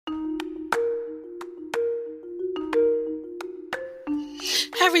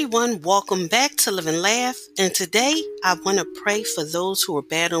Everyone, welcome back to Live and Laugh. And today I want to pray for those who are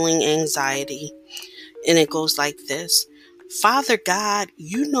battling anxiety. And it goes like this. Father God,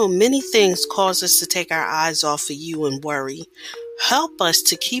 you know many things cause us to take our eyes off of you and worry. Help us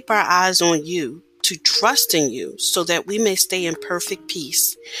to keep our eyes on you, to trust in you, so that we may stay in perfect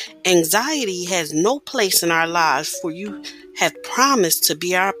peace. Anxiety has no place in our lives, for you have promised to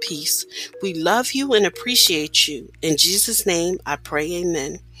be our peace. We love you and appreciate you. In Jesus' name, I pray,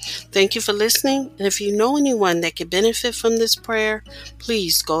 amen. Thank you for listening. And if you know anyone that could benefit from this prayer,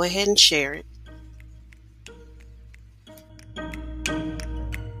 please go ahead and share it.